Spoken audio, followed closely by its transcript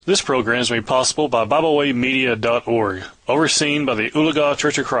This program is made possible by BibleWayMedia.org, overseen by the Oologah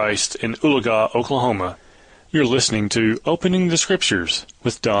Church of Christ in Oologah, Oklahoma. You're listening to Opening the Scriptures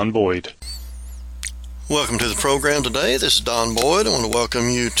with Don Boyd. Welcome to the program today. This is Don Boyd. I want to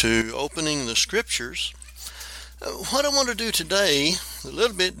welcome you to Opening the Scriptures. What I want to do today, a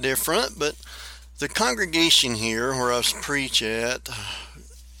little bit different, but the congregation here where I preach at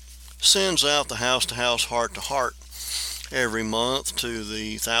sends out the house-to-house, heart-to-heart every month to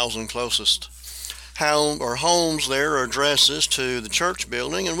the 1,000 closest homes there, or addresses to the church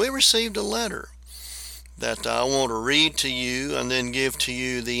building, and we received a letter that I want to read to you and then give to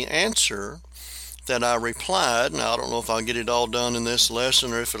you the answer that I replied. Now, I don't know if I'll get it all done in this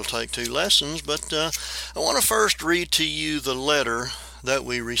lesson or if it'll take 2 lessons, but I want to first read to you the letter that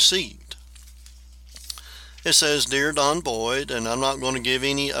we received. It says, "Dear Don Boyd," and I'm not going to give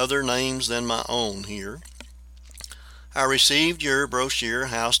any other names than my own here. "I received your brochure,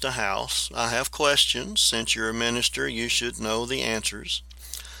 House to House. I have questions. Since you're a minister, you should know the answers.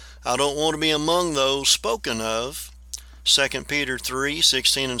 I don't want to be among those spoken of, 2 Peter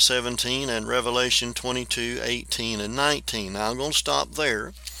 3:16 and 17, and Revelation 22:18 and 19. Now, I'm going to stop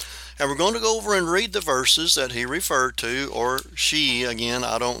there, and we're going to go over and read the verses that he referred to, or she, again,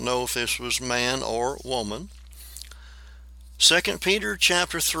 I don't know if this was man or woman. 2 Peter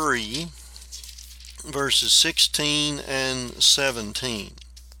chapter 3, verses 16 and 17.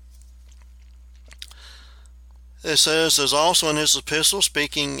 It says, "As also in his epistle,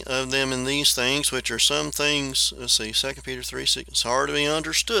 speaking of them in these things, which are some things," 2 Peter 3, 6, it's hard to be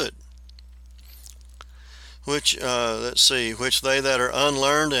understood, which they that are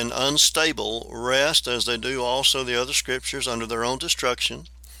unlearned and unstable rest, as they do also the other scriptures, under their own destruction.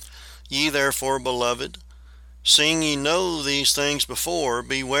 Ye therefore, beloved, seeing ye know these things before,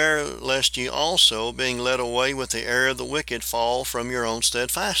 beware lest ye also, being led away with the error of the wicked, fall from your own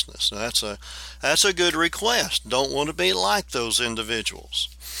steadfastness." Now, that's a good request. Don't want to be like those individuals.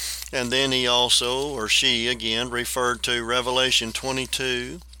 And then he also, or she again, referred to Revelation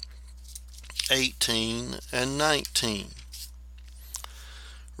 22:18 and 19.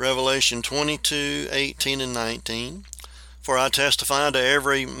 Revelation 22:18 and 19. "For I testify to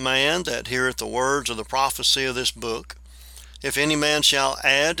every man that heareth the words of the prophecy of this book. If any man shall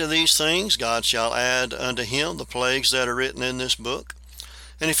add to these things, God shall add unto him the plagues that are written in this book.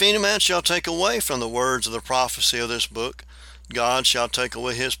 And if any man shall take away from the words of the prophecy of this book, God shall take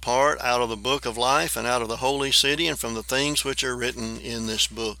away his part out of the book of life and out of the holy city and from the things which are written in this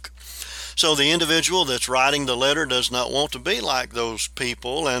book." So the individual that's writing the letter does not want to be like those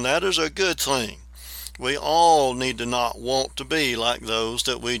people, and that is a good thing. We all need to not want to be like those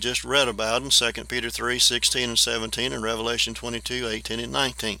that we just read about in 2 Peter 3:16 and 17 and Revelation 22:18 and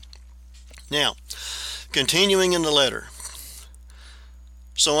 19. Now, continuing in the letter.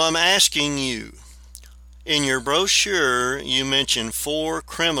 "So I'm asking you, in your brochure you mention 4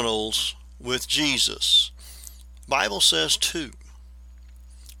 criminals with Jesus. Bible says 2.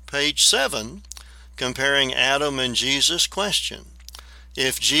 Page 7, comparing Adam and Jesus, question.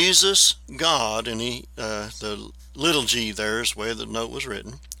 If Jesus, God," and the little g there is the way the note was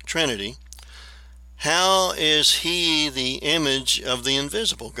written, Trinity, "how is he the image of the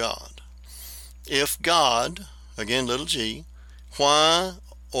invisible God? If God," again little g, "why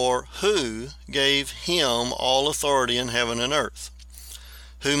or who gave him all authority in heaven and earth?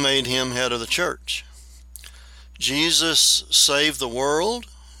 Who made him head of the church? Jesus saved the world,"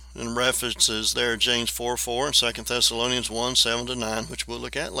 and references there James 4:4 and 2 Thessalonians 1:7-9, which we'll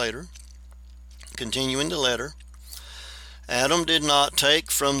look at later. Continuing the letter. "Adam did not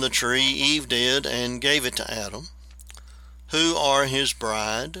take from the tree, Eve did, and gave it to Adam. Who are his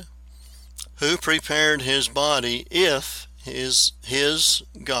bride? Who prepared his body if his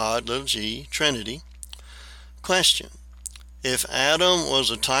God, little g, Trinity? Question. If Adam was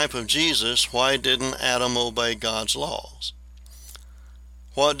a type of Jesus, why didn't Adam obey God's laws?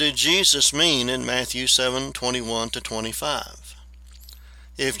 What did Jesus mean in Matthew 7:21-25?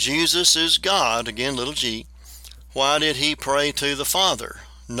 If Jesus is God," again little g, "why did he pray to the Father?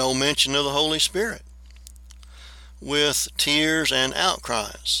 No mention of the Holy Spirit. With tears and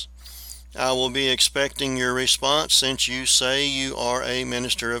outcries. I will be expecting your response, since you say you are a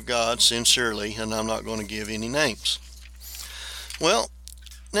minister of God sincerely," and I'm not going to give any names. Well,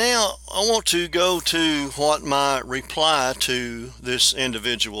 now I want to go to what my reply to this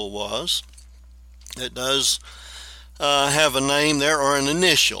individual was. It does have a name there, or an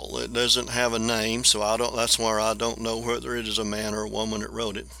initial. It doesn't have a name, so that's where I don't know whether it is a man or a woman that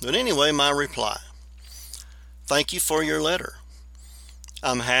wrote it. But anyway, my reply. "Thank you for your letter.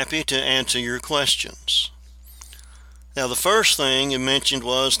 I'm happy to answer your questions. Now, the first thing it mentioned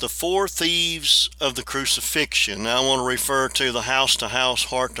was the four thieves of the crucifixion. Now, I want to refer to the house-to-house,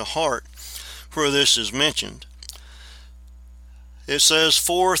 heart-to-heart, where this is mentioned. It says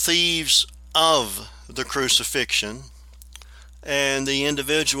four thieves of the crucifixion, and the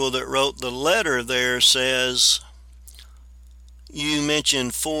individual that wrote the letter there says, you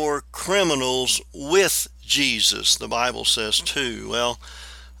mentioned four criminals with Jesus. The Bible says two. Well,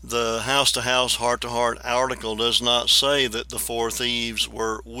 the house-to-house, heart-to-heart article does not say that the four thieves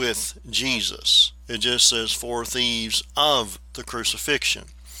were with Jesus. It just says four thieves of the crucifixion.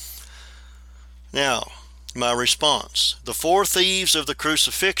 Now, my response. The four thieves of the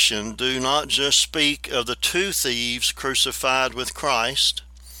crucifixion do not just speak of the two thieves crucified with Christ,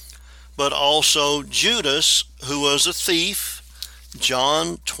 but also Judas, who was a thief,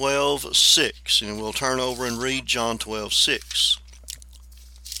 John 12:6. And we'll turn over and read John 12:6.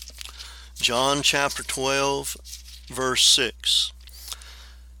 John chapter 12, verse 6.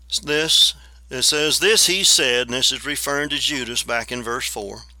 It says, this he said, and this is referring to Judas back in verse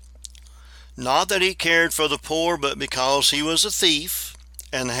 4, not that he cared for the poor, but because he was a thief,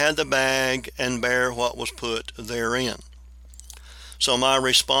 and had the bag, and bare what was put therein. So my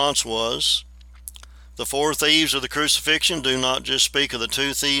response was, the four thieves of the crucifixion do not just speak of the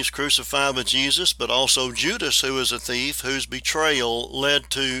two thieves crucified with Jesus, but also Judas, who is a thief, whose betrayal led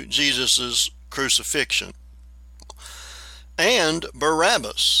to Jesus' crucifixion. And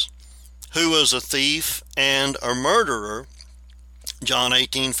Barabbas, who was a thief and a murderer, John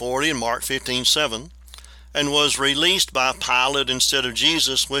 18:40 and Mark 15:7, and was released by Pilate instead of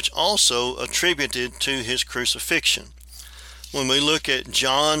Jesus, which also attributed to his crucifixion. When we look at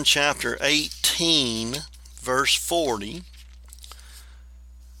John chapter 18, verse 40,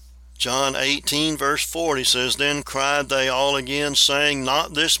 John 18, verse 40 says, then cried they all again, saying,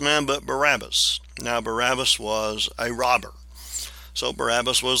 not this man, but Barabbas. Now Barabbas was a robber. So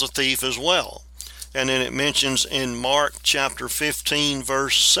Barabbas was a thief as well. And then it mentions in Mark chapter 15,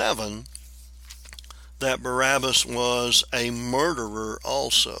 verse 7, that Barabbas was a murderer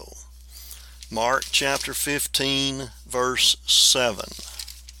also. Mark chapter 15, verse 7.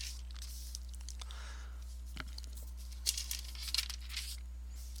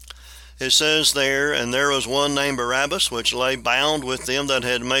 It says there, and there was one named Barabbas, which lay bound with them that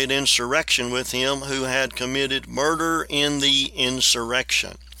had made insurrection with him, who had committed murder in the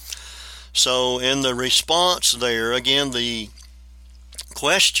insurrection. So in the response there, again, the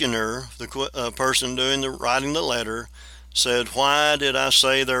questioner, the person writing the letter, said, why did I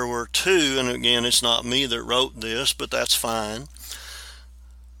say there were two? And again, it's not me that wrote this, but that's fine.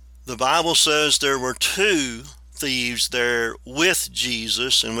 The Bible says there were two thieves there with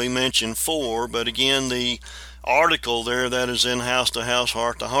Jesus, and we mentioned four, but again, the article there that is in house to house,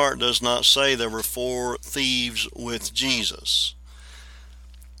 heart to heart, does not say there were four thieves with Jesus.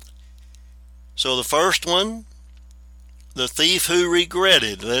 So the first one, the thief who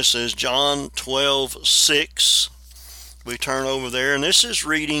regretted. This is John 12:6. We turn over there, and this is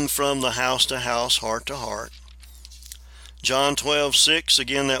reading from the house to house, heart to heart. John 12:6,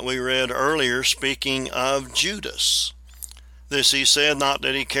 again, that we read earlier, speaking of Judas. This he said, not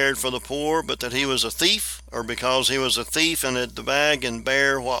that he cared for the poor, but that he was a thief, or because he was a thief and had the bag and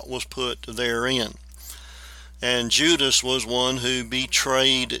bare what was put therein. And Judas was one who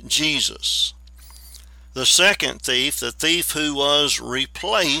betrayed Jesus. The second thief, the thief who was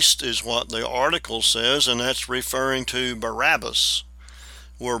replaced, is what the article says, and that's referring to Barabbas,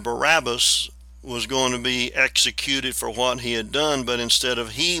 where Barabbas was going to be executed for what he had done, but instead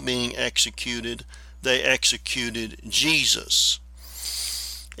of he being executed, they executed Jesus.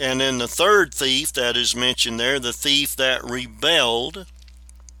 And then the third thief that is mentioned there, the thief that rebelled,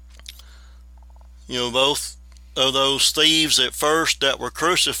 both of those thieves at first that were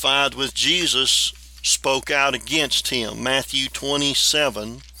crucified with Jesus spoke out against him. Matthew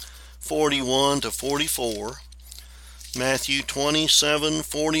 27:41-44. Matthew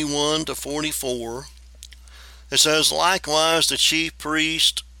 27:41-44. It says, likewise the chief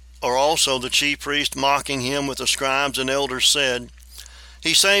priest, or also the chief priest, mocking him with the scribes and elders, said,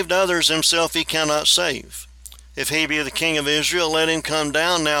 he saved others, himself he cannot save. If he be the King of Israel, let him come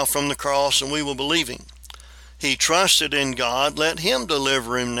down now from the cross, and we will believe him. He trusted in God, let him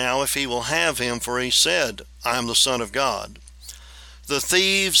deliver him now if he will have him, for he said, I am the Son of God. The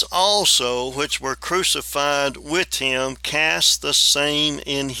thieves also which were crucified with him cast the same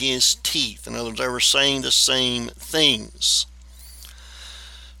in his teeth. In other words, they were saying the same things.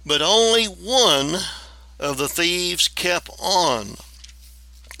 But only one of the thieves kept on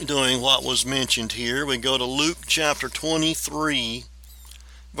doing what was mentioned here. We go to Luke chapter 23,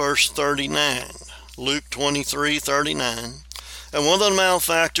 verse 39. Luke 23:39. And one of the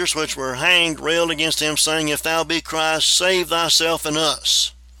malefactors which were hanged railed against him, saying, If thou be Christ, save thyself and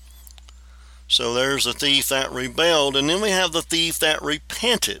us. So there's the thief that rebelled. And then we have the thief that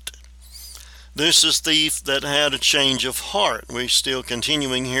repented. This is thief that had a change of heart. We're still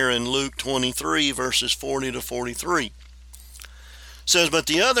continuing here in Luke 23, verses 40 to 43. It says, But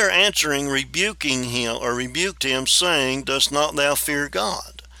the other answering, rebuked him, saying, Dost not thou fear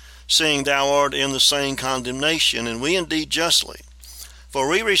God, seeing thou art in the same condemnation, and we indeed justly? For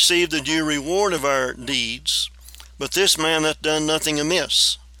we receive the due reward of our deeds, but this man hath done nothing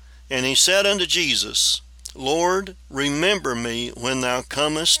amiss. And he said unto Jesus, Lord, remember me when thou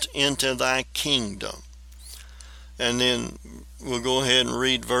comest into thy kingdom. And then we'll go ahead and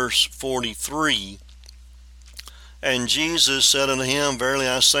read verse 43. And Jesus said unto him, Verily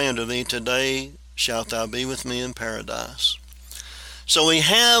I say unto thee, today shalt thou be with me in paradise. So we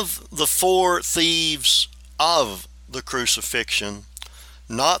have the four thieves of the crucifixion,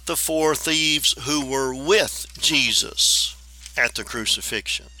 not the four thieves who were with Jesus at the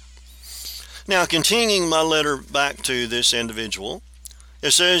crucifixion. Now, continuing my letter back to this individual,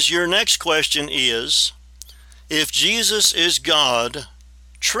 it says, Your next question is, if Jesus is God,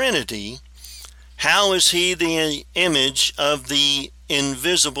 Trinity, how is he the image of the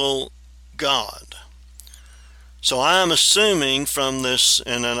invisible God? So I'm assuming from this,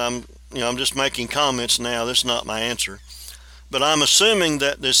 and I'm just making comments now, this is not my answer, but I'm assuming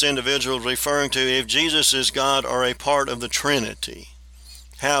that this individual is referring to if Jesus is God or a part of the Trinity.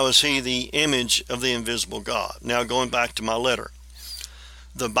 How is he the image of the invisible God? Now going back to my letter.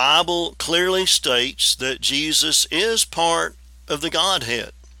 The Bible clearly states that Jesus is part of the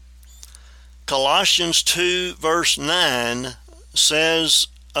Godhead. Colossians 2 verse 9 says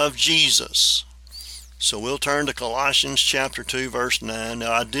of Jesus. So we'll turn to Colossians chapter 2 verse 9.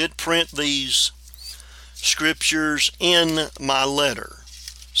 Now I did print these scriptures in my letter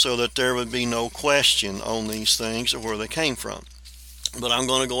so that there would be no question on these things or where they came from. But I'm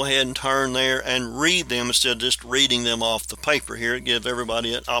going to go ahead and turn there and read them instead of just reading them off the paper here. It gives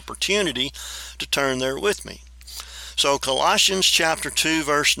everybody an opportunity to turn there with me. So Colossians chapter 2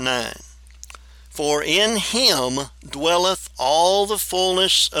 verse 9. For in him dwelleth all the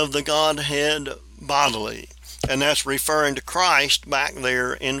fullness of the Godhead bodily. And that's referring to Christ back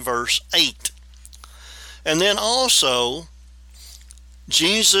there in verse 8. And then also,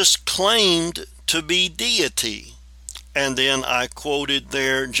 Jesus claimed to be deity. And then I quoted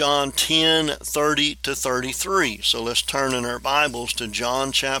there John 10:30 to 33. So let's turn in our Bibles to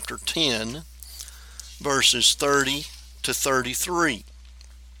John chapter 10, verses 30 to 33.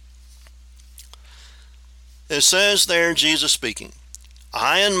 It says there, Jesus speaking,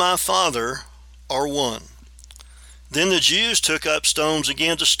 I and my Father are one. Then the Jews took up stones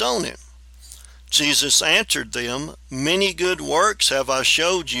again to stone him. Jesus answered them, Many good works have I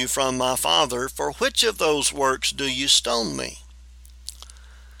showed you from my Father. For which of those works do you stone me?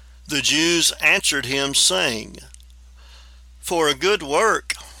 The Jews answered him, saying, For a good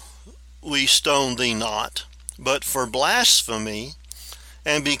work we stone thee not, but for blasphemy,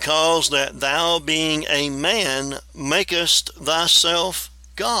 and because that thou being a man makest thyself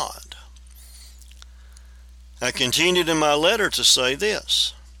God. I continued in my letter to say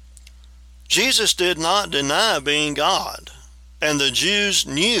this. Jesus did not deny being God, and the Jews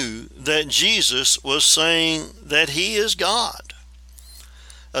knew that Jesus was saying that he is God.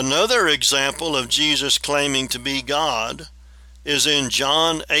 Another example of Jesus claiming to be God is in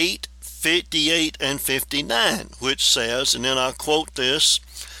John 8:58 and 59, which says, and then I'll quote this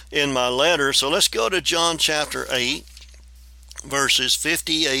in my letter. So let's go to John chapter 8, verses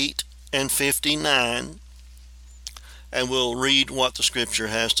 58 and 59. And we'll read what the scripture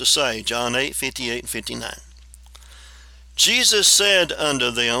has to say. John 8:58 and 59. Jesus said unto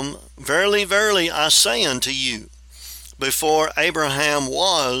them, Verily, verily, I say unto you, before Abraham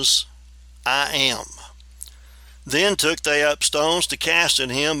was, I am. Then took they up stones to cast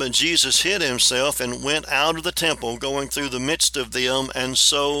at him, but Jesus hid himself and went out of the temple, going through the midst of them, and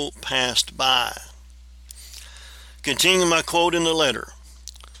so passed by. Continuing my quote in the letter.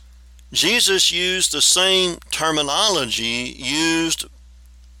 Jesus used the same terminology used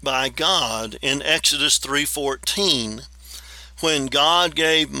by God in Exodus 3:14 when God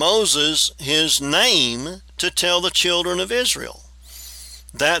gave Moses his name to tell the children of Israel.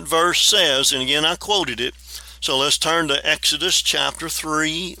 That verse says, and again I quoted it, so let's turn to Exodus chapter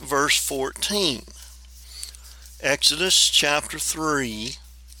 3 verse 14. Exodus chapter 3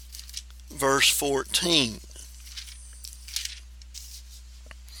 verse 14.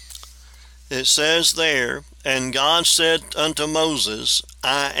 It says there, And God said unto Moses,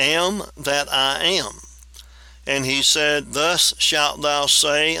 I am that I am. And he said, Thus shalt thou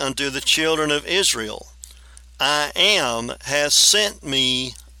say unto the children of Israel, I am hath sent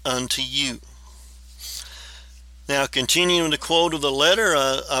me unto you. Now, continuing the quote of the letter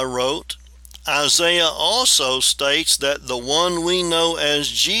I wrote, Isaiah also states that the one we know as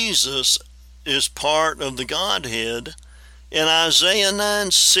Jesus is part of the Godhead in Isaiah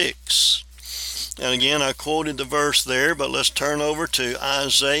 9:6. And again, I quoted the verse there, but let's turn over to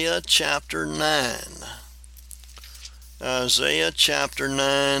Isaiah chapter 9. Isaiah chapter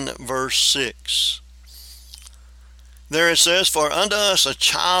 9, verse 6. There it says, For unto us a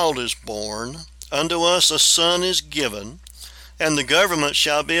child is born, unto us a son is given, and the government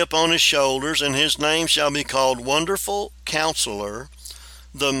shall be upon his shoulders, and his name shall be called Wonderful Counselor,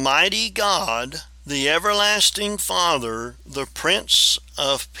 the Mighty God, the Everlasting Father, the Prince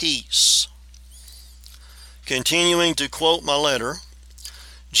of Peace. Continuing to quote my letter,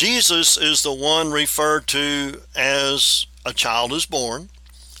 Jesus is the one referred to as a child is born,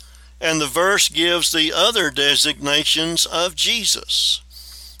 and the verse gives the other designations of Jesus.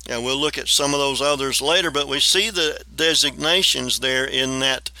 And we'll look at some of those others later, but we see the designations there in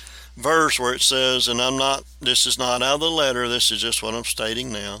that verse where it says, and this is not out of the letter, this is just what I'm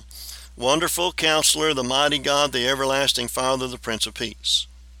stating now, Wonderful Counselor, the Mighty God, the Everlasting Father, the Prince of Peace.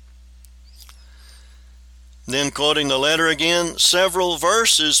 Then quoting the letter again, several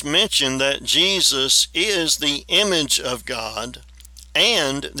verses mention that Jesus is the image of God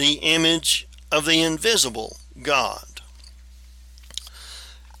and the image of the invisible God.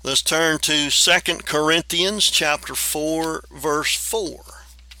 Let's turn to 2 Corinthians chapter 4, verse 4.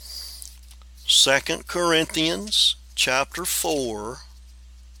 2 Corinthians chapter 4,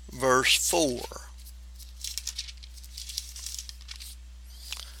 verse 4.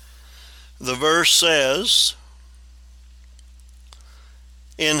 The verse says,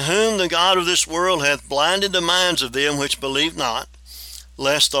 In whom the God of this world hath blinded the minds of them which believe not,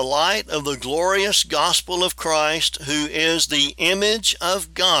 lest the light of the glorious gospel of Christ, who is the image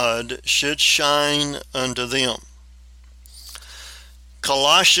of God, should shine unto them.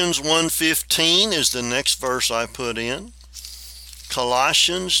 Colossians 1:15 is the next verse I put in.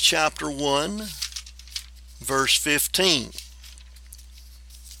 Colossians chapter 1, verse 15.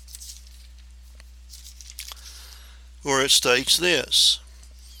 Where it states this.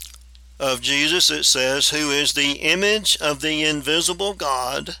 Of Jesus it says, who is the image of the invisible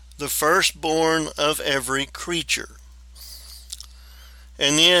God, the firstborn of every creature.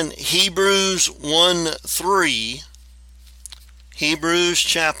 And then Hebrews 1:3, Hebrews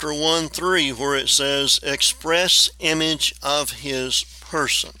chapter 1:3, where it says, express image of his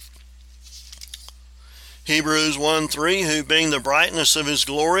person. Hebrews 1:3, who being the brightness of his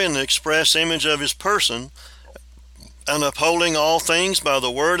glory and the express image of his person, and upholding all things by the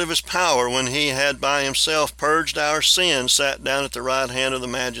word of his power, when he had by himself purged our sins, sat down at the right hand of the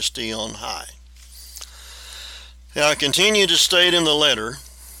Majesty on high. Now I continue to state in the letter,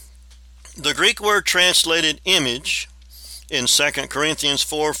 the Greek word translated image in 2 Corinthians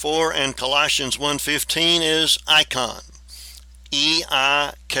 4:4 and Colossians 1:15 is icon,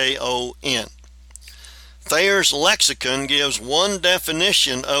 E-I-K-O-N. Thayer's lexicon gives one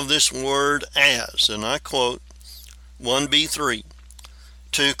definition of this word as, and I quote, 1b3,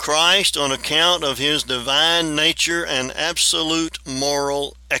 to Christ on account of his divine nature and absolute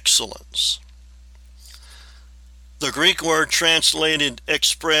moral excellence. The Greek word translated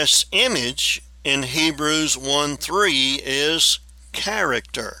express image in Hebrews 1:3 is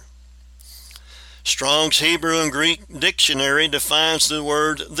character. Strong's Hebrew and Greek dictionary defines the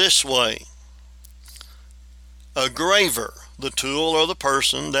word this way. A graver, the tool or the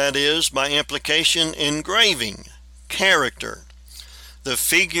person, that is, by implication, engraving, character, the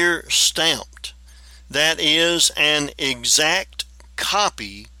figure stamped, that is, an exact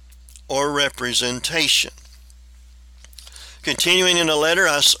copy or representation. Continuing in the letter,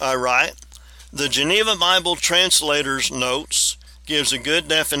 I write, the Geneva Bible Translator's Notes gives a good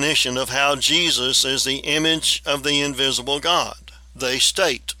definition of how Jesus is the image of the invisible God. They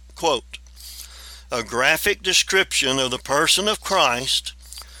state, quote, a graphic description of the person of Christ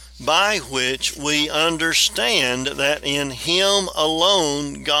by which we understand that in him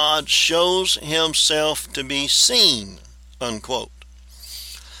alone God shows himself to be seen, unquote.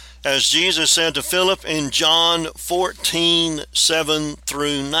 As Jesus said to Philip in John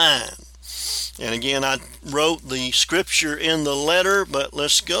 14:7-9. And again, I wrote the scripture in the letter, but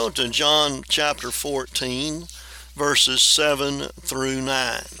let's go to John chapter 14, verses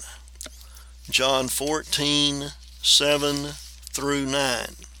 7-9. John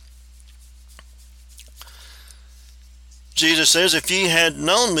 14:7-9. Jesus says, if ye had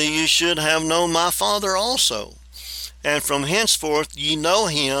known me, you should have known my Father also. And from henceforth ye know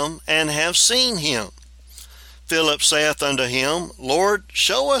him, and have seen him. Philip saith unto him, Lord,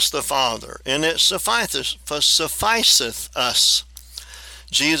 show us the Father, and it sufficeth us.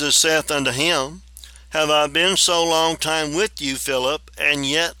 Jesus saith unto him, Have I been so long time with you, Philip, and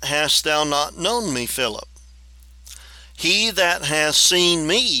yet hast thou not known me, Philip? He that hath seen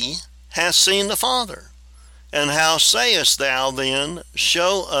me hath seen the Father. And how sayest thou then,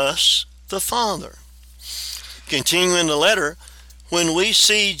 Show us the Father? Continuing the letter, when we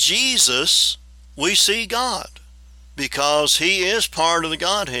see Jesus, we see God, because he is part of the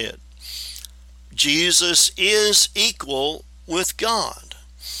Godhead. Jesus is equal with God.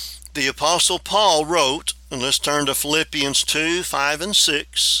 The Apostle Paul wrote, and let's turn to Philippians 2, 5 and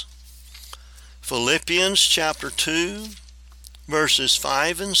 6. Philippians chapter 2, verses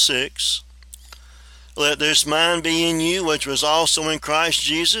 5 and 6. Let this mind be in you, which was also in Christ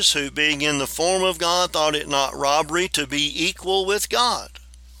Jesus, who being in the form of God, thought it not robbery to be equal with God.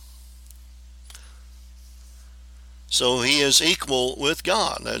 So he is equal with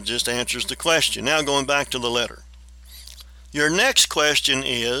God. That just answers the question. Now going back to the letter. Your next question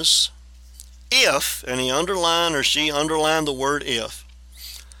is, if, and he underlined or she underlined the word if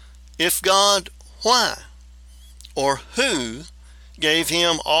God, why, or who gave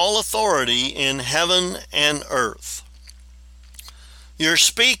him all authority in heaven and earth? You're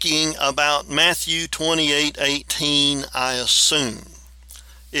speaking about Matthew 28:18, I assume.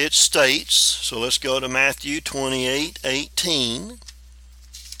 It states, so let's go to Matthew 28:18.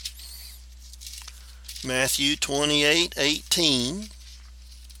 Matthew 28:18.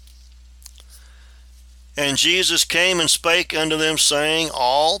 And Jesus came and spake unto them, saying,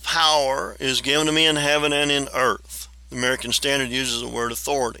 All power is given to me in heaven and in earth. The American Standard uses the word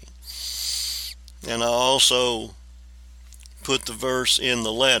authority. And I also put the verse in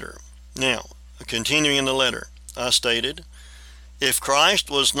the letter. Now, continuing in the letter, I stated, if Christ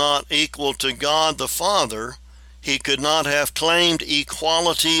was not equal to God the Father, he could not have claimed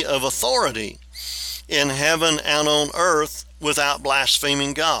equality of authority in heaven and on earth without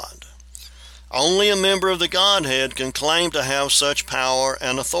blaspheming God. Only a member of the Godhead can claim to have such power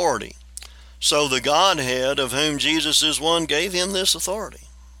and authority. So the Godhead, of whom Jesus is one, gave him this authority.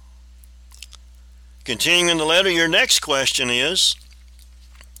 Continuing the letter, your next question is,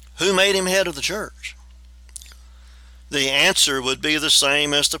 who made him head of the church? The answer would be the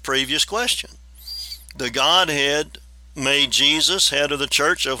same as the previous question. The Godhead made Jesus head of the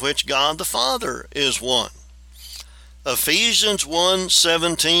church, of which God the Father is one. Ephesians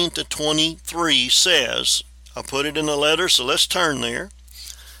 1:17-23 says, I put it in the letter, so let's turn there.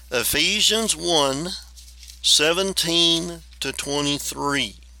 Ephesians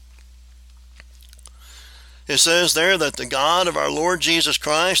 1:17-23. It says there that the God of our Lord Jesus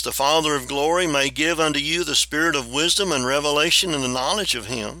Christ, the Father of glory, may give unto you the spirit of wisdom and revelation in the knowledge of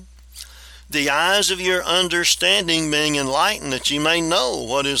him, the eyes of your understanding being enlightened, that ye may know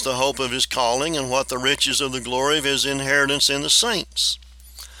what is the hope of his calling, and what the riches of the glory of his inheritance in the saints,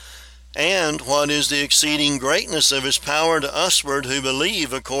 and what is the exceeding greatness of his power to usward who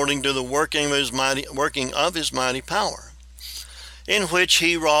believe, according to the working of his mighty power, in which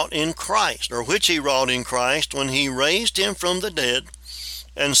he wrought in Christ, when he raised him from the dead,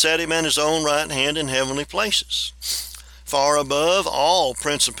 and set him at his own right hand in heavenly places, far above all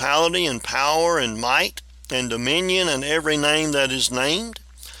principality and power and might and dominion and every name that is named,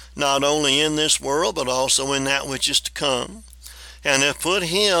 not only in this world but also in that which is to come, and hath put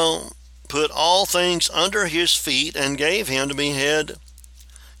all things under his feet, and gave him to be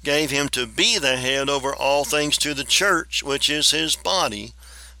the head over all things to the church, which is his body,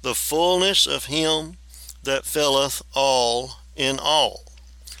 the fullness of him that filleth all in all.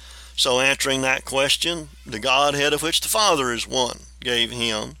 So answering that question, the Godhead, of which the Father is one, gave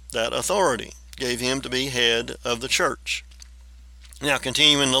him that authority, gave him to be head of the church. Now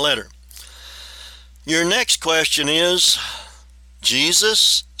continuing the letter. Your next question is,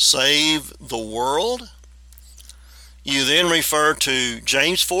 Jesus saved the world? You then refer to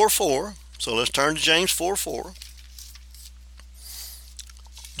James 4:4. So let's turn to James 4:4.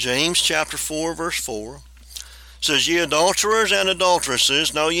 James chapter 4, verse 4. Says, Ye adulterers and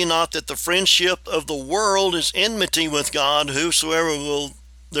adulteresses, know ye not that the friendship of the world is enmity with God? Whosoever will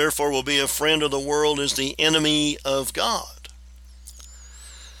therefore be a friend of the world is the enemy of God.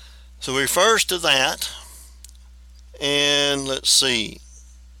 So he refers to that. And let's see.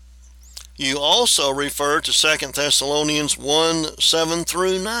 You also refer to 2 Thessalonians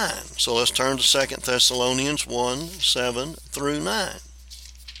 1:7-9. So let's turn to 2 Thessalonians 1:7-9.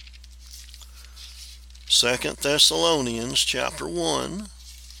 2 Thessalonians chapter 1,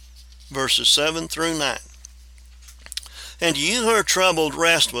 verses 7 through 9. And you who are troubled,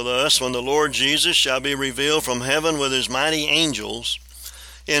 rest with us when the Lord Jesus shall be revealed from heaven with his mighty angels,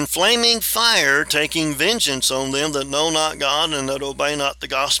 in flaming fire, taking vengeance on them that know not God and that obey not the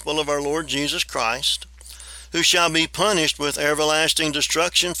gospel of our Lord Jesus Christ, who shall be punished with everlasting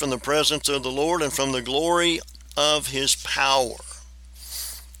destruction from the presence of the Lord and from the glory of his power.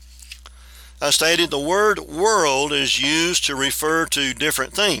 I stated the word world is used to refer to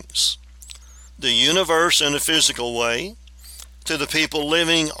different things. The universe in a physical way, to the people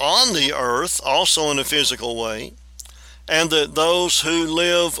living on the earth also in a physical way, and that those who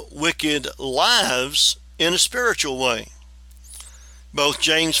live wicked lives in a spiritual way. Both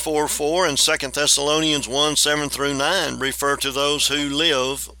James 4:4 and 2 Thessalonians 1:7 through 9 refer to those who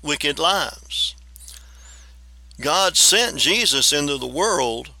live wicked lives. God sent Jesus into the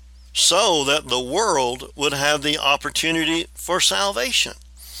world so that the world would have the opportunity for salvation.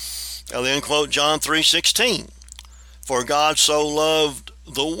 I'll then quote John 3:16. For God so loved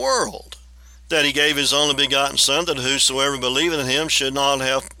the world that he gave his only begotten Son, that whosoever believeth in him should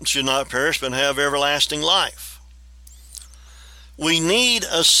not perish but have everlasting life. We need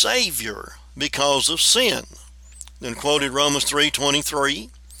a Savior because of sin. Then quoted Romans 3:23,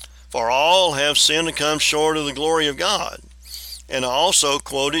 for all have sinned and come short of the glory of God. And I also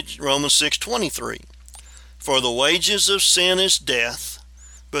quoted Romans 6:23, for the wages of sin is death,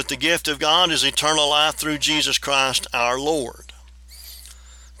 but the gift of God is eternal life through Jesus Christ our Lord.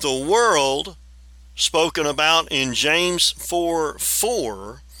 The world spoken about in James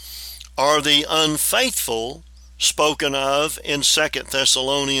 4:4 are the unfaithful spoken of in 2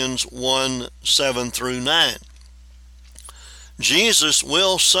 Thessalonians 1:7 through 9. Jesus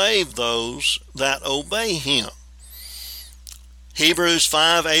will save those that obey him. Hebrews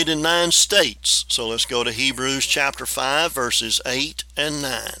 5:8 and 9 states, so let's go to Hebrews chapter 5 verses 8 and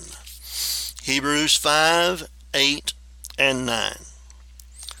 9. Hebrews 5:8 and 9.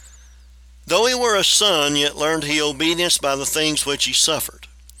 Though he were a son, yet learned he obedience by the things which he suffered.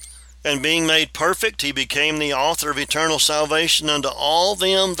 And being made perfect, he became the author of eternal salvation unto all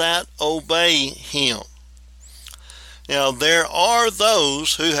them that obey him. Now there are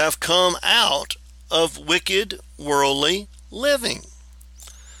those who have come out of wicked worldly living.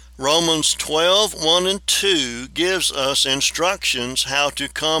 Romans 12:1 and 2 gives us instructions how to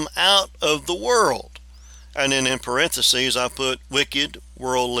come out of the world. And then in parentheses I put wicked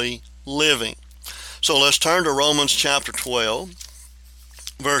worldly living. So let's turn to Romans chapter 12,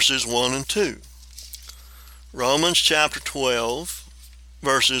 verses 1 and 2. Romans chapter 12,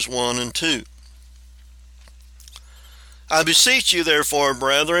 verses 1 and 2. I beseech you, therefore,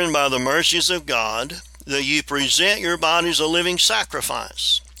 brethren, by the mercies of God, that you present your bodies a living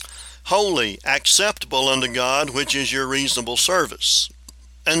sacrifice, holy, acceptable unto God, which is your reasonable service.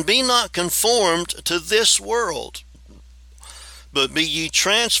 And be not conformed to this world, but be ye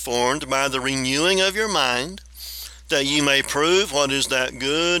transformed by the renewing of your mind, that ye may prove what is that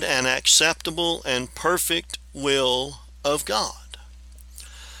good and acceptable and perfect will of God.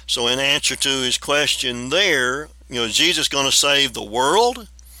 So in answer to his question there, is Jesus going to save the world?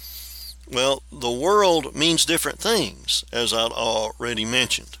 Well, the world means different things, as I've already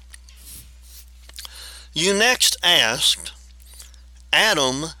mentioned. You next asked,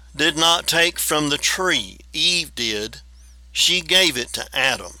 Adam did not take from the tree. Eve did. She gave it to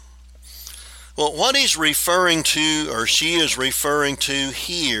Adam. Well, what he's referring to, or she is referring to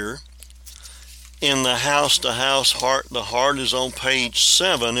here in the house-to-house heart, the heart is on page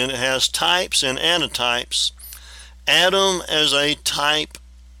 7, and it has types and antitypes. Adam as a type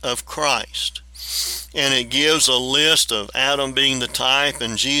of Christ. And it gives a list of Adam being the type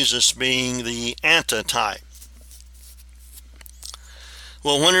and Jesus being the antitype.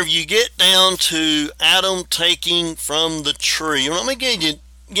 Well, whenever you get down to Adam taking from the tree, let me give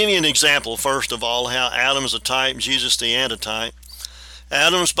you an example, first of all, how Adam is a type, Jesus the antitype.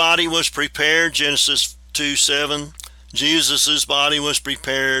 Adam's body was prepared, Genesis 2:7. Jesus' body was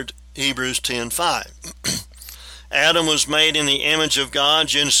prepared, Hebrews 10:5. Adam was made in the image of God,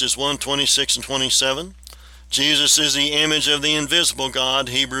 Genesis 1:26 and 27. Jesus is the image of the invisible God,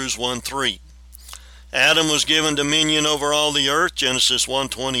 Hebrews 1:3. Adam was given dominion over all the earth, Genesis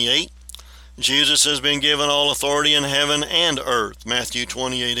 1:28. Jesus has been given all authority in heaven and earth, Matthew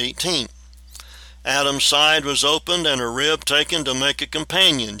 28:18. Adam's side was opened and a rib taken to make a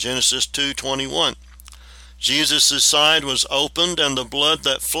companion, Genesis 2:21. Jesus' side was opened and the blood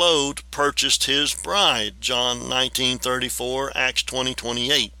that flowed purchased his bride, John 19:34, Acts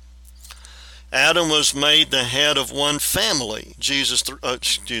 20:28. Adam was made the head of one family, Genesis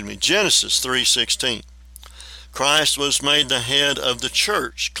 3:16. Christ was made the head of the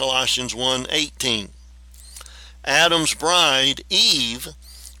church, Colossians 1:18. Adam's bride, Eve,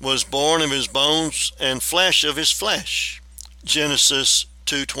 was born of his bones and flesh of his flesh, Genesis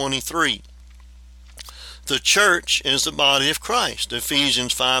 2:23. The church is the body of Christ,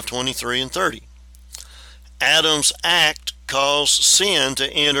 Ephesians 5:23 and 30. Adam's act caused sin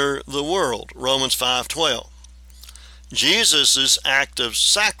to enter the world, Romans 5:12. Jesus' act of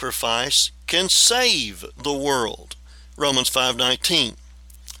sacrifice can save the world, Romans 5:19.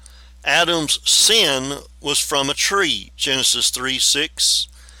 Adam's sin was from a tree, Genesis 3:6.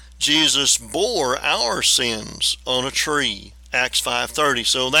 Jesus bore our sins on a tree, Acts 5:30.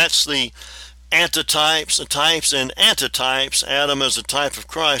 So that's the antitypes, the types and antitypes. Adam as a type of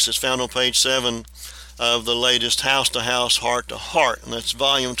Christ is found on page 7 of the latest House to House, Heart to Heart, and that's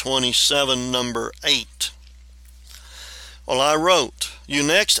volume 27, number 8. Well, I wrote, you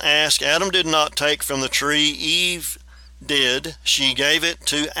next ask, Adam did not take from the tree, Eve did. She gave it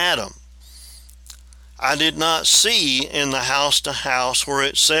to Adam. I did not see in the House to House where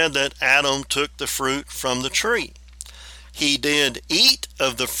it said that Adam took the fruit from the tree. He did eat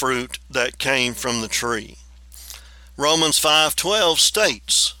of the fruit that came from the tree. Romans 5:12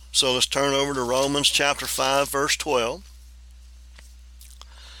 states, so let's turn over to Romans chapter 5, verse 12.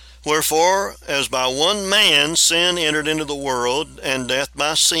 Wherefore, as by one man sin entered into the world, and death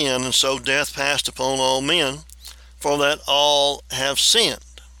by sin, and so death passed upon all men, for that all have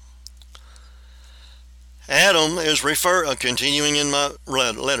sinned. Adam is continuing in my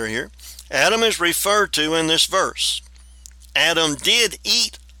letter here, Adam is referred to in this verse. Adam did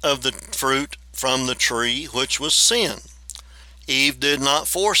eat of the fruit from the tree, which was sin. Eve did not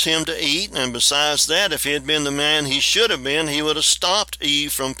force him to eat, and besides that, if he had been the man he should have been, he would have stopped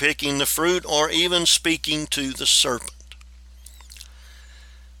Eve from picking the fruit or even speaking to the serpent.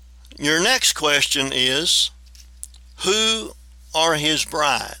 Your next question is, who are his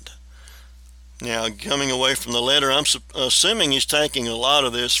bride? Now, coming away from the letter, I'm assuming he's taking a lot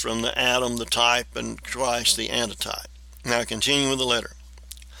of this from the Adam, the type, and Christ, the antitype. Now, continue with the letter.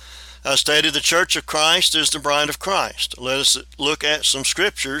 I stated the church of Christ is the bride of Christ. Let us look at some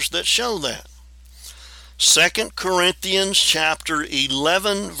scriptures that show that. 2 Corinthians chapter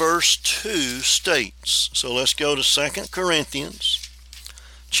 11, verse 2 states, so let's go to 2 Corinthians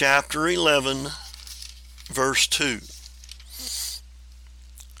chapter 11, verse 2.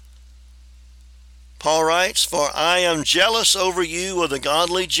 Paul writes, for I am jealous over you with a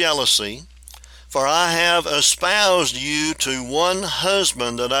godly jealousy, for I have espoused you to one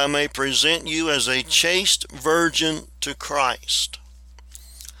husband, that I may present you as a chaste virgin to Christ.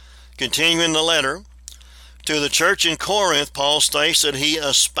 Continuing the letter, to the church in Corinth, Paul states that he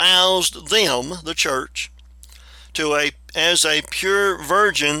espoused them, the church, as a pure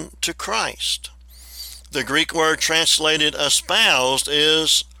virgin to Christ. The Greek word translated espoused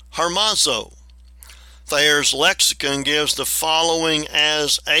is harmazo. Thayer's lexicon gives the following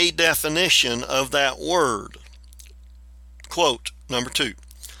as a definition of that word. Quote, number 2,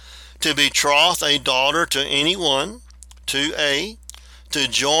 to betroth a daughter to anyone, to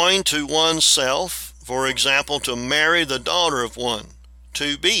join to oneself, for example, to marry the daughter of one,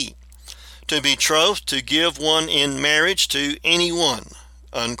 to betroth, to give one in marriage to anyone,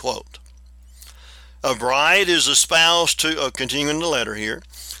 unquote. A bride is espoused to, continuing the letter here,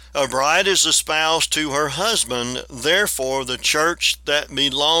 a bride is espoused to her husband, therefore the church that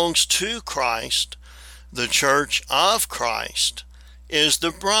belongs to Christ, the church of Christ, is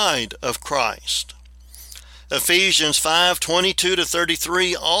the bride of Christ. Ephesians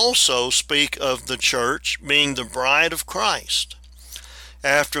 5:22-33 also speak of the church being the bride of Christ.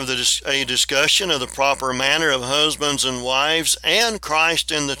 After a discussion of the proper manner of husbands and wives and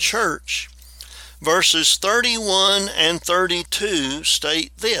Christ in the church, verses 31 and 32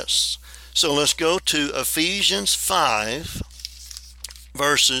 state this. So let's go to Ephesians 5,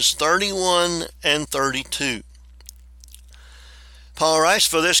 verses 31 and 32. Paul writes,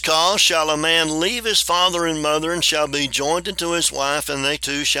 for this cause shall a man leave his father and mother, and shall be joined unto his wife, and they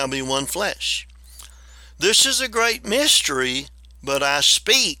two shall be one flesh. This is a great mystery, but I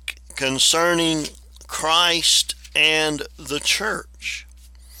speak concerning Christ and the church.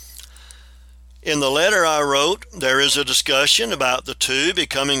 In the letter I wrote, there is a discussion about the two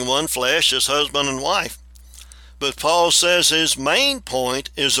becoming one flesh as husband and wife. But Paul says his main point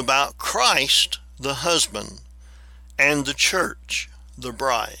is about Christ, the husband, and the church, the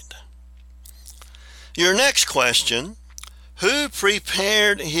bride. Your next question, who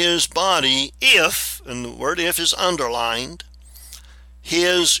prepared his body if, and the word if is underlined,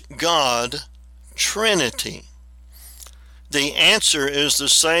 his God, Trinity? The answer is the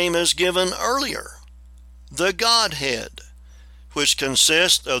same as given earlier. the Godhead, which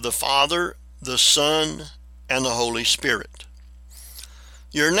consists of the Father, the Son, and the Holy Spirit.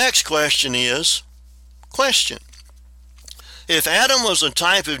 Your next question is, if Adam was a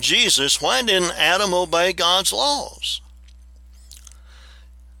type of Jesus, why didn't Adam obey God's laws?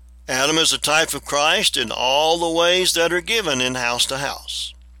 Adam is a type of Christ in all the ways that are given in House to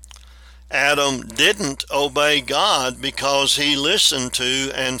House. Adam didn't obey God because he listened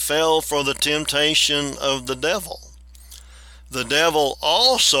to and fell for the temptation of the devil. The devil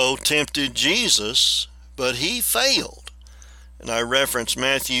also tempted Jesus, but he failed. And I reference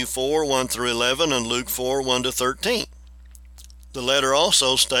Matthew 4, 1 through 11 and Luke 4, 1 to 13. The letter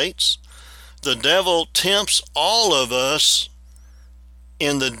also states, the devil tempts all of us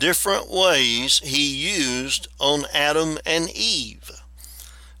in the different ways he used on Adam and Eve.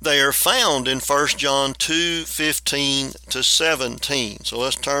 They are found in 1 John 2, 15 to 17. So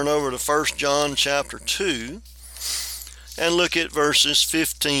let's turn over to 1 John chapter 2 and look at verses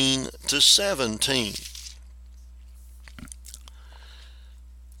 15 to 17.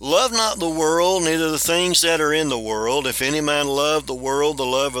 Love not the world, neither the things that are in the world. If any man love the world, the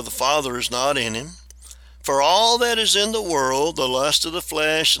love of the Father is not in him. For all that is in the world, the lust of the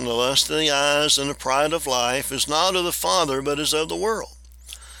flesh, and the lust of the eyes, and the pride of life, is not of the Father, but is of the world.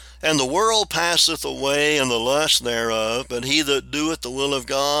 And the world passeth away, and the lust thereof, but he that doeth the will of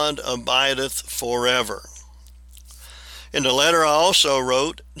God abideth forever. In the letter I also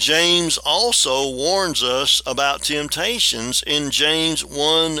wrote, James also warns us about temptations in James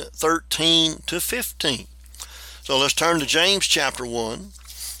 1, 13 to 15. So let's turn to James chapter 1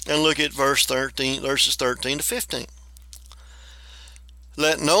 and look at verses 13 to 15.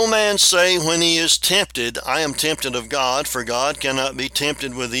 Let no man say when he is tempted, I am tempted of God, for God cannot be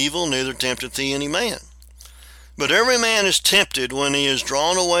tempted with evil, neither tempteth he any man. But every man is tempted when he is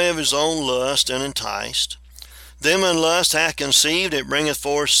drawn away of his own lust and enticed. Then when lust hath conceived, it bringeth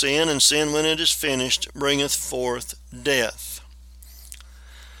forth sin, and sin when it is finished bringeth forth death.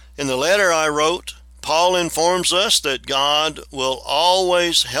 In the letter I wrote, Paul informs us that God will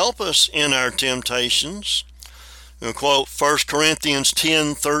always help us in our temptations. We'll quote 1 Corinthians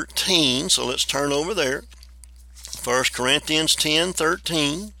 10:13, so let's turn over there. 1 Corinthians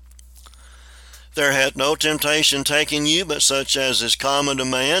 10:13. There hath no temptation taken you, but such as is common to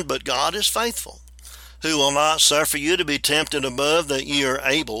man, but God is faithful, who will not suffer you to be tempted above that ye are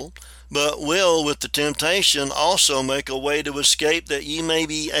able, but will with the temptation also make a way to escape, that ye may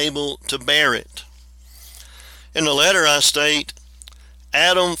be able to bear it. In the letter I state,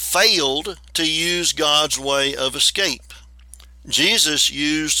 Adam failed to use God's way of escape. Jesus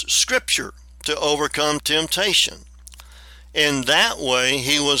used Scripture to overcome temptation. In that way,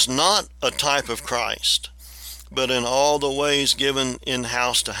 he was not a type of Christ, but in all the ways given in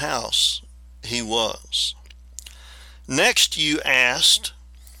House to House, he was. Next, you asked,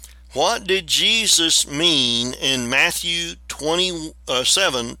 what did Jesus mean in Matthew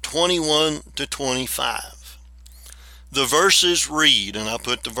 7, 21 to 25? The verses read, and I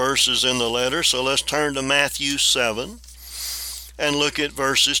put the verses in the letter, so let's turn to Matthew 7 and look at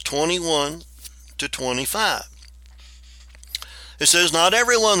verses 21 to 25. It says, Not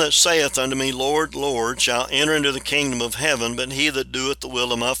everyone that saith unto me, Lord, Lord, shall enter into the kingdom of heaven, but he that doeth the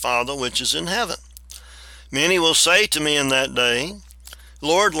will of my Father which is in heaven. Many will say to me in that day,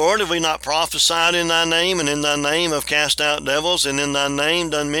 Lord, Lord, have we not prophesied in thy name, and in thy name have cast out devils, and in thy name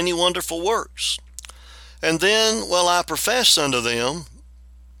done many wonderful works? And then will I profess unto them,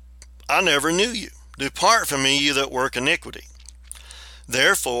 I never knew you. Depart from me, you that work iniquity.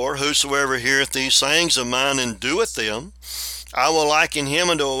 Therefore, whosoever heareth these sayings of mine and doeth them, I will liken him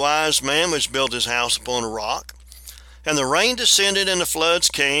unto a wise man which built his house upon a rock. And the rain descended, and the floods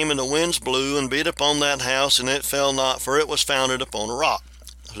came, and the winds blew and beat upon that house, and it fell not, for it was founded upon a rock.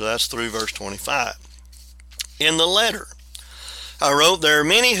 So that's through verse 25. In the letter, I wrote, there are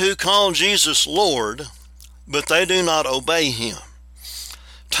many who call Jesus Lord, but they do not obey him.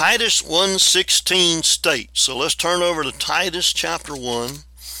 Titus 1:16 states, so let's turn over to Titus chapter 1,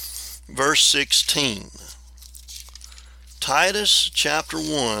 verse 16. Titus chapter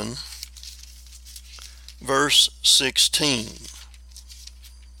 1, verse 16.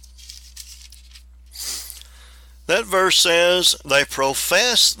 That verse says, they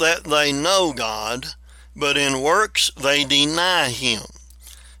profess that they know God, but in works they deny him,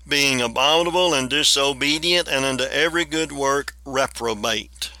 being abominable and disobedient, and unto every good work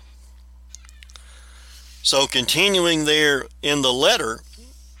reprobate. So continuing there in the letter,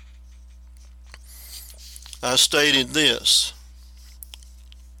 I stated this.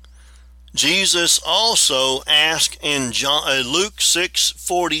 Jesus also asked in Luke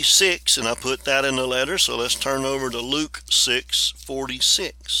 6:46, and I put that in the letter, so let's turn over to Luke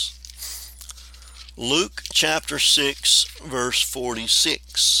 6:46. Luke chapter 6, verse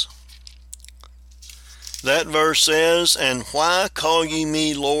 46. That verse says, "And why call ye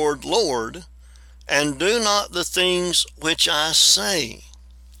me Lord, Lord, and do not the things which I say?"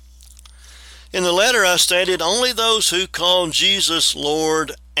 In the letter I stated, only those who call Jesus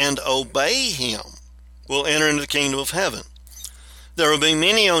Lord and obey him will enter into the kingdom of heaven. There will be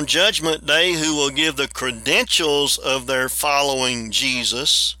many on Judgment Day who will give the credentials of their following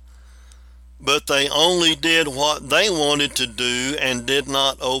Jesus, but they only did what they wanted to do and did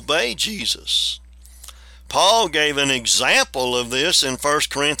not obey Jesus. Paul gave an example of this in 1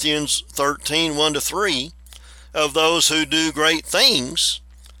 Corinthians 13, 1-3, of those who do great things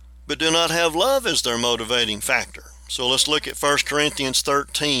but do not have love as their motivating factor. So let's look at 1 Corinthians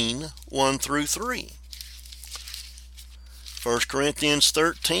 13, 1-3. 1 Corinthians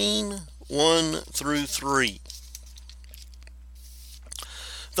 13, 1-3.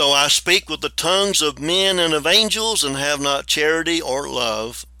 "Though I speak with the tongues of men and of angels and have not charity or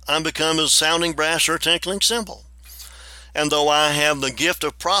love, I'm become as a sounding brass or a tinkling cymbal. And though I have the gift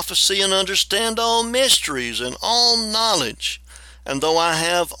of prophecy and understand all mysteries and all knowledge, and though I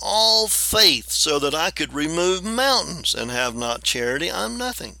have all faith so that I could remove mountains and have not charity, I'm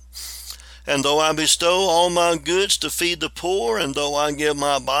nothing. And though I bestow all my goods to feed the poor, and though I give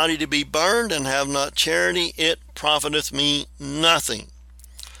my body to be burned and have not charity, it profiteth me nothing."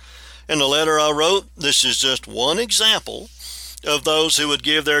 In the letter I wrote, this is just one example of those who would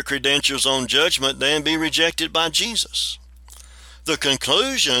give their credentials on Judgment Day and be rejected by Jesus. The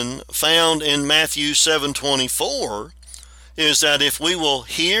conclusion found in Matthew 7:24 is that if we will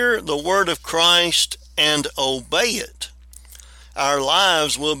hear the word of Christ and obey it, our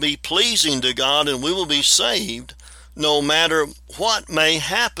lives will be pleasing to God and we will be saved no matter what may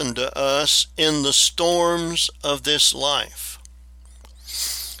happen to us in the storms of this life.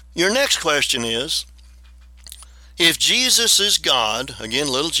 Your next question is, if Jesus is God, again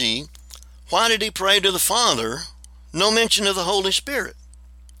little g, why did he pray to the Father? No mention of the Holy Spirit.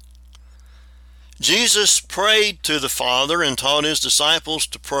 Jesus prayed to the Father and taught his disciples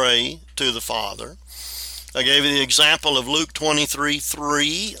to pray to the Father. I gave you the example of Luke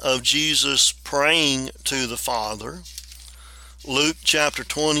 23:3 of Jesus praying to the Father. Luke chapter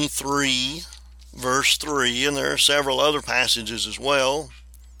 23, verse 3, and there are several other passages as well.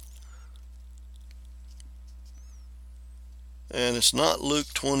 And it's not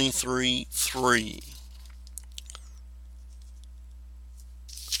Luke 23:3.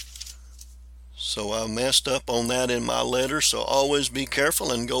 So I messed up on that in my letter, so always be careful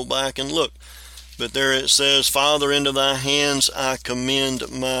and go back and look. But there it says, "Father, into thy hands I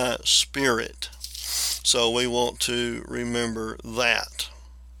commend my spirit." So we want to remember that.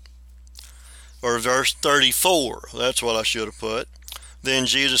 Or verse 34, that's what I should have put. "Then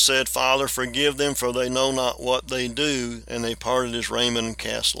Jesus said, Father, forgive them, for they know not what they do. And they parted his raiment and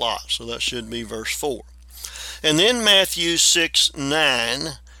cast lots." So that should be verse 4. And then Matthew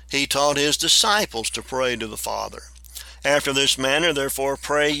 6:9, he taught his disciples to pray to the Father. "After this manner, therefore,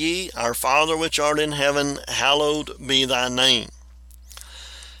 pray ye, Our Father which art in heaven, hallowed be thy name."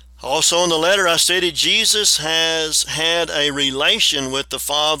 Also in the letter I stated Jesus has had a relation with the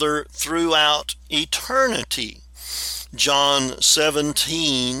Father throughout eternity. John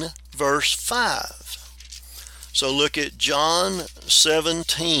 17, verse 5. So look at John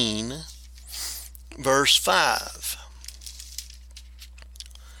 17, verse 5.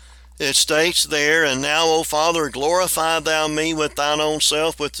 It states there, "And now, O Father, glorify thou me with thine own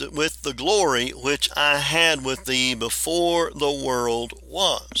self, with the glory which I had with thee before the world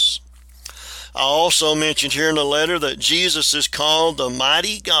was." I also mentioned here in the letter that Jesus is called the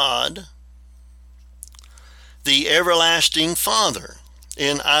mighty God, the everlasting Father,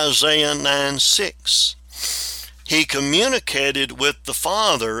 in Isaiah 9:6. He communicated with the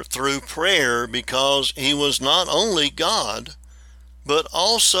Father through prayer because he was not only God, but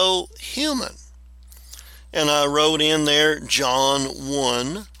also human. And I wrote in there John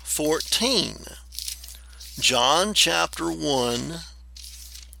 1:14. John chapter 1,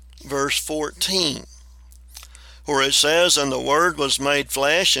 verse 14, where it says, "And the Word was made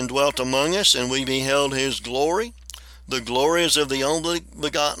flesh and dwelt among us, and we beheld his glory. The glory is of the only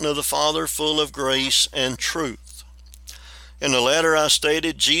begotten of the Father, full of grace and truth." In the letter I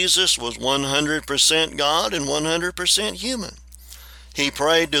stated Jesus was 100% God and 100% human. He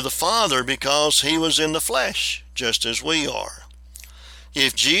prayed to the Father because he was in the flesh, just as we are.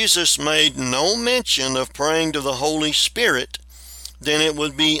 If Jesus made no mention of praying to the Holy Spirit, then it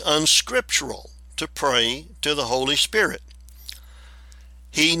would be unscriptural to pray to the Holy Spirit.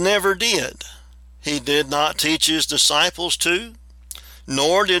 He never did. He did not teach his disciples to,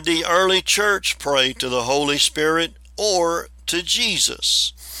 nor did the early church pray to the Holy Spirit or to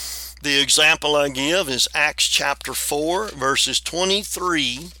Jesus. The example I give is Acts chapter 4, verses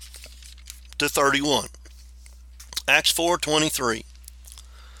 23 to 31. Acts 4:23.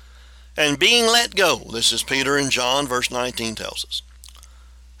 And being let go, this is Peter and John, verse 19 tells us,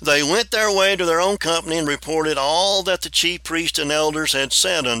 they went their way to their own company and reported all that the chief priests and elders had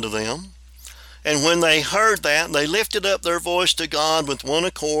said unto them. And when they heard that, they lifted up their voice to God with one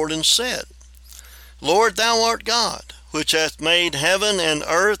accord and said, Lord, thou art God, which hath made heaven and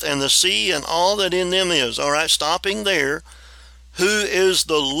earth and the sea and all that in them is. All right, stopping there. Who is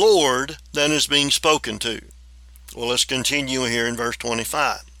the Lord that is being spoken to? Well, let's continue here in verse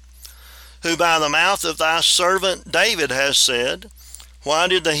 25. Who by the mouth of thy servant David has said, why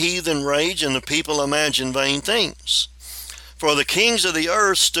did the heathen rage and the people imagine vain things? For the kings of the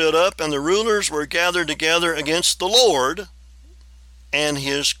earth stood up, and the rulers were gathered together against the Lord and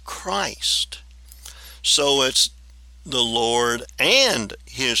his Christ. So it's the Lord and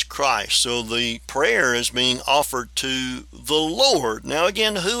his Christ. So the prayer is being offered to the Lord. Now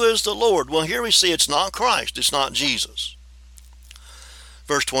again, who is the Lord? Well, here we see it's not Christ. It's not Jesus.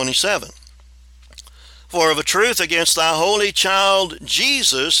 Verse 27. For of a truth against thy holy child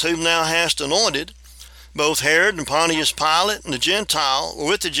Jesus, whom thou hast anointed, both Herod and Pontius Pilate and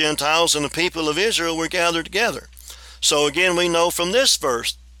with the Gentiles and the people of Israel were gathered together. So again, we know from this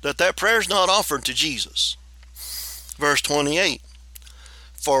verse that prayer is not offered to Jesus. Verse 28.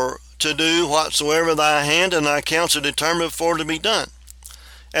 For to do whatsoever thy hand and thy counsel determined for to be done.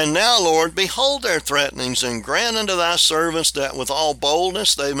 And now, Lord, behold their threatenings, and grant unto thy servants that with all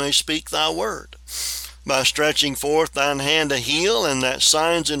boldness they may speak thy word, by stretching forth thine hand to heal, and that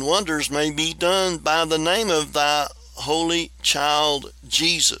signs and wonders may be done by the name of thy holy child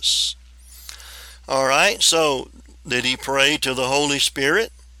Jesus. All right, so did he pray to the Holy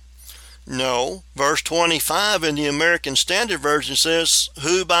Spirit? No. Verse 25 in the American Standard Version says,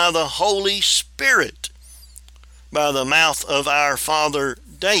 who by the Holy Spirit, by the mouth of our father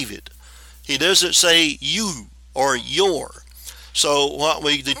David. He doesn't say you or your. So what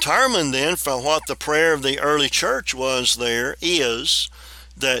we determine then from what the prayer of the early church was there is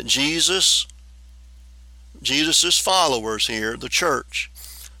that Jesus' followers here, the church,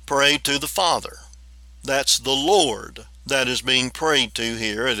 prayed to the Father. That's the Lord that is being prayed to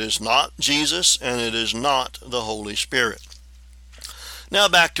here. It is not Jesus and it is not the Holy Spirit. Now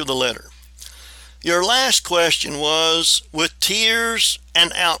back to the letter. Your last question was with tears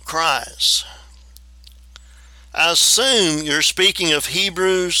and outcries. I assume you're speaking of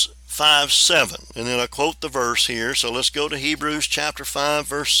Hebrews 5:7, and then I quote the verse here. So let's go to Hebrews chapter 5,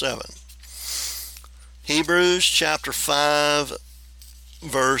 verse 7. Hebrews chapter 5,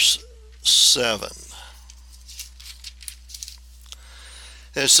 verse 7.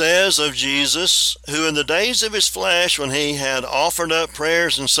 It says of Jesus, who in the days of his flesh, when he had offered up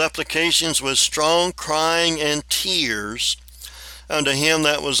prayers and supplications with strong crying and tears unto him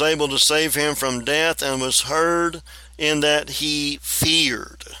that was able to save him from death, and was heard in that he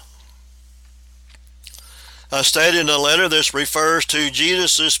feared. I stated in the letter this refers to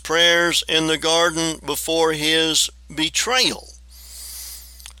Jesus' prayers in the garden before his betrayal.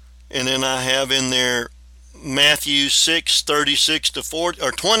 And then I have in there Matthew 6:36 to 40,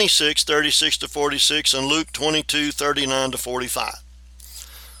 or 26:36 to 46, and Luke 22:39 to 45.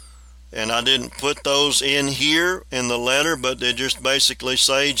 And I didn't put those in here in the letter, but they just basically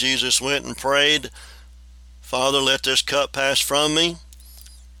say Jesus went and prayed, Father, let this cup pass from me,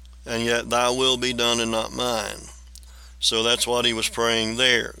 and yet thy will be done and not mine. So that's what he was praying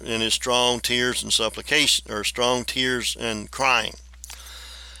there in his strong tears and supplication, or strong tears and crying.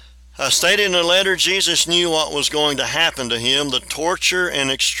 I stated in the letter, Jesus knew what was going to happen to him, the torture and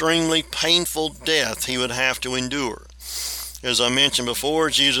extremely painful death he would have to endure. As I mentioned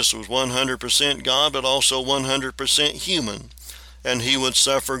before, Jesus was 100% God, but also 100% human, and he would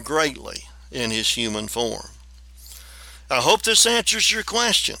suffer greatly in his human form. I hope this answers your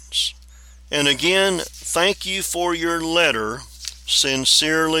questions. And again, thank you for your letter.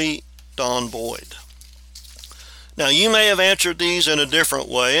 Sincerely, Don Boyd. Now, you may have answered these in a different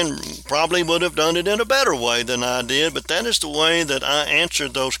way and probably would have done it in a better way than I did, but that is the way that I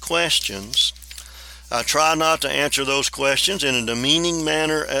answered those questions. I try not to answer those questions in a demeaning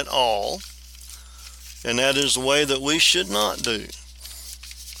manner at all, and that is the way that we should not do.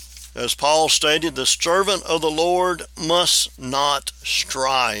 As Paul stated, the servant of the Lord must not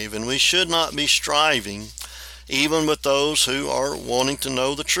strive, and we should not be striving even with those who are wanting to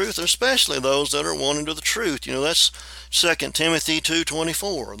know the truth, especially those that are wanting to know the truth. That's 2 Timothy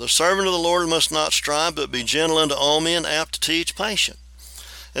 2:24. The servant of the Lord must not strive, but be gentle unto all men, apt to teach, patient.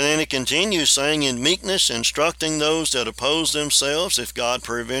 And then it continues saying, in meekness, instructing those that oppose themselves, if God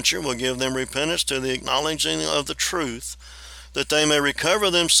peradventure will give them repentance to the acknowledging of the truth, that they may recover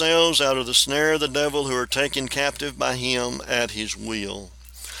themselves out of the snare of the devil, who are taken captive by him at his will.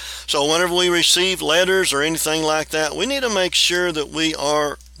 So whenever we receive letters or anything like that, we need to make sure that we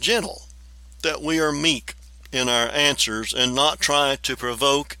are gentle, that we are meek in our answers, and not try to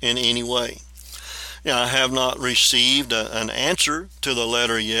provoke in any way. I have not received an answer to the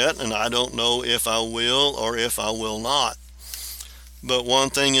letter yet, and I don't know if I will or if I will not. But one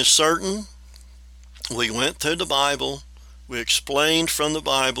thing is certain, we went through the Bible, we explained from the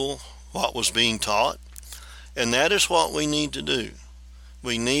Bible what was being taught, and that is what we need to do.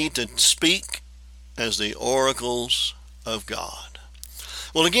 We need to speak as the oracles of God.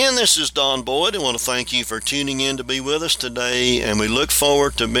 Well, again, this is Don Boyd. I want to thank you for tuning in to be with us today, and we look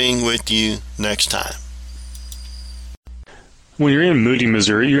forward to being with you next time. When you're in Moody,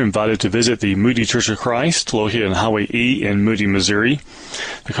 Missouri, you're invited to visit the Moody Church of Christ, located on Highway E in Moody, Missouri.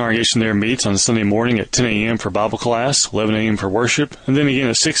 The congregation there meets on Sunday morning at 10 a.m. for Bible class, 11 a.m. for worship, and then again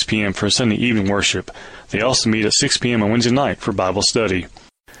at 6 p.m. for Sunday evening worship. They also meet at 6 p.m. on Wednesday night for Bible study.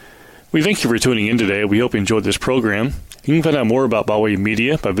 We thank you for tuning in today. We hope you enjoyed this program. You can find out more about Bible Way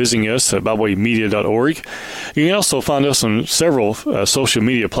Media by visiting us at BibleWayMedia.org. You can also find us on several social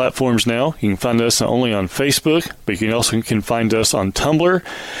media platforms now. You can find us not only on Facebook, but you also can find us on Tumblr.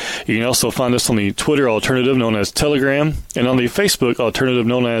 You can also find us on the Twitter alternative known as Telegram, and on the Facebook alternative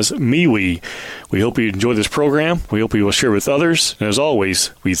known as MeWe. We hope you enjoyed this program. We hope you will share with others. And as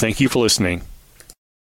always, we thank you for listening.